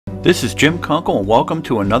This is Jim Kunkel and welcome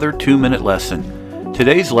to another 2-minute lesson.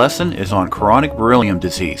 Today's lesson is on chronic beryllium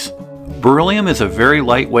disease. Beryllium is a very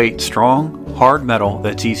lightweight, strong, hard metal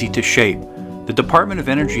that's easy to shape. The Department of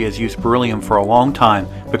Energy has used beryllium for a long time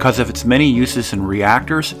because of its many uses in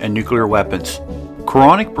reactors and nuclear weapons.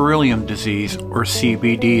 Chronic beryllium disease, or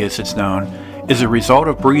CBD as it's known, is a result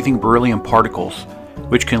of breathing beryllium particles,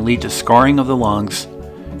 which can lead to scarring of the lungs.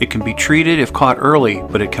 It can be treated if caught early,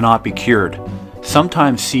 but it cannot be cured.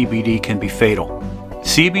 Sometimes CBD can be fatal.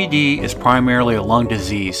 CBD is primarily a lung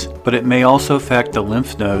disease, but it may also affect the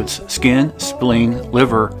lymph nodes, skin, spleen,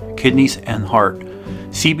 liver, kidneys, and heart.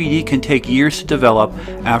 CBD can take years to develop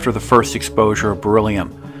after the first exposure of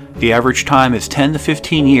beryllium. The average time is 10 to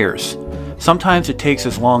 15 years. Sometimes it takes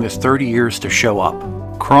as long as 30 years to show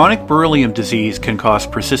up. Chronic beryllium disease can cause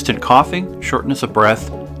persistent coughing, shortness of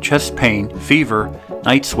breath, chest pain, fever,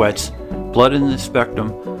 night sweats, blood in the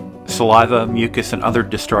sputum, saliva, mucus, and other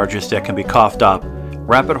discharges that can be coughed up,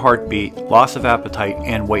 rapid heartbeat, loss of appetite,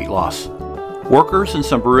 and weight loss. Workers in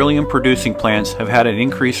some beryllium-producing plants have had an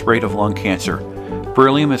increased rate of lung cancer.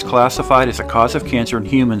 Beryllium is classified as a cause of cancer in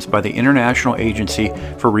humans by the International Agency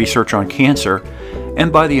for Research on Cancer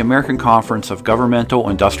and by the American Conference of Governmental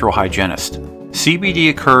Industrial Hygienists. CBD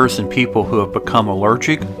occurs in people who have become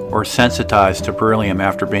allergic or sensitized to beryllium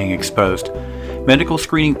after being exposed. Medical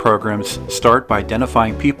screening programs start by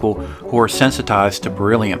identifying people who are sensitized to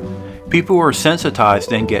beryllium. People who are sensitized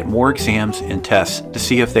then get more exams and tests to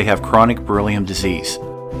see if they have chronic beryllium disease.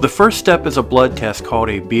 The first step is a blood test called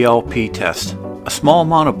a BLP test. A small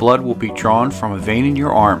amount of blood will be drawn from a vein in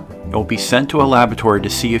your arm. It will be sent to a laboratory to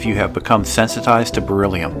see if you have become sensitized to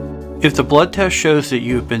beryllium. If the blood test shows that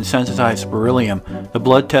you have been sensitized to beryllium, the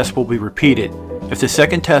blood test will be repeated. If the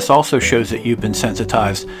second test also shows that you've been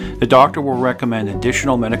sensitized, the doctor will recommend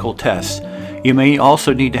additional medical tests. You may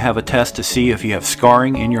also need to have a test to see if you have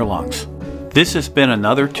scarring in your lungs. This has been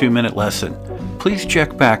another 2-minute lesson. Please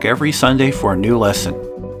check back every Sunday for a new lesson.